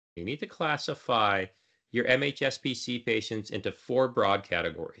You need to classify your mHSPC patients into four broad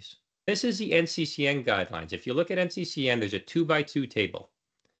categories. This is the NCCN guidelines. If you look at NCCN, there's a 2x2 table.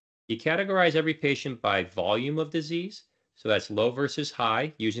 You categorize every patient by volume of disease. So that's low versus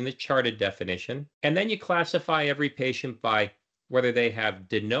high using the charted definition. And then you classify every patient by whether they have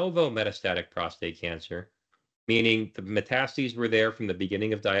de novo metastatic prostate cancer, meaning the metastases were there from the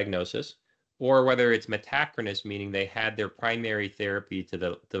beginning of diagnosis, or whether it's metachronous, meaning they had their primary therapy to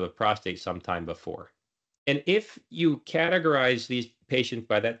the prostate sometime before. And if you categorize these patients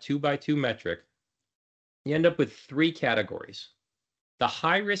by that 2x2 metric, you end up with three categories. The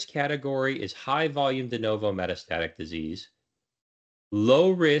high risk category is high volume de novo metastatic disease.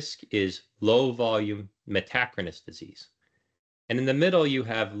 Low risk is low volume metachronous disease. And in the middle, you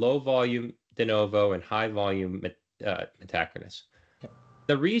have low volume de novo and high volume metachronous.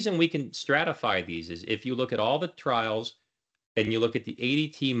 The reason we can stratify these is if you look at all the trials and you look at the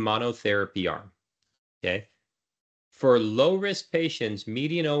ADT monotherapy arm, okay? For low risk patients,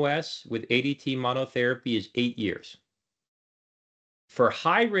 median OS with ADT monotherapy is 8 years. For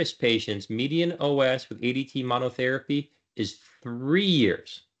high risk patients, median OS with ADT monotherapy is 3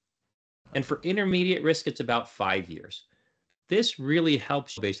 years. And for intermediate risk, it's about 5 years. This really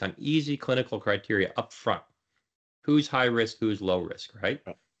helps based on easy clinical criteria up front. Who's high risk, who's low risk, right?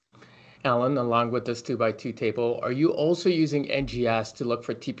 Alan, along with this 2x2 table, are you also using NGS to look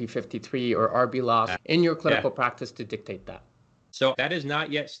for TP53 or RB loss in your clinical practice to dictate that? So that is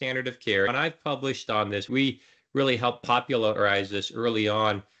not yet standard of care. When I've published on this, we really helped popularize this early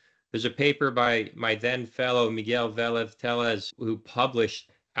on. There's a paper by my then fellow Miguel Velez Tellez who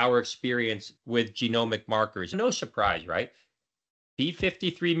published our experience with genomic markers. No surprise, right?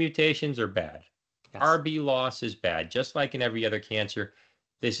 P53 mutations are bad. Yes. RB loss is bad. Just like in every other cancer,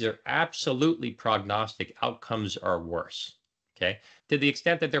 these are absolutely prognostic. Outcomes are worse. Okay. To the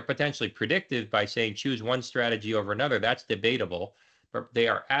extent that they're potentially predictive by saying choose one strategy over another, that's debatable, but they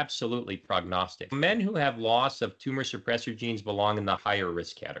are absolutely prognostic. Men who have loss of tumor suppressor genes belong in the higher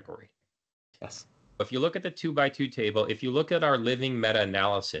risk category. Yes. If you look at the 2x2 table, if you look at our living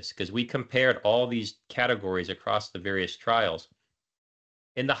meta-analysis, because we compared all these categories across the various trials,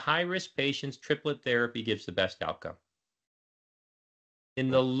 in the high-risk patients, triplet therapy gives the best outcome. In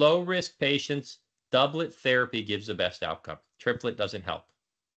the low-risk patients, doublet therapy gives the best outcome. Triplet doesn't help.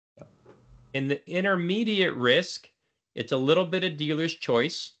 In the intermediate risk, it's a little bit of dealer's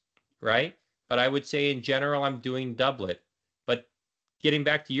choice, right? But I would say in general, I'm doing doublet. But getting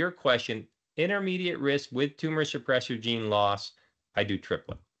back to your question, intermediate risk with tumor suppressor gene loss, I do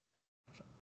triplet.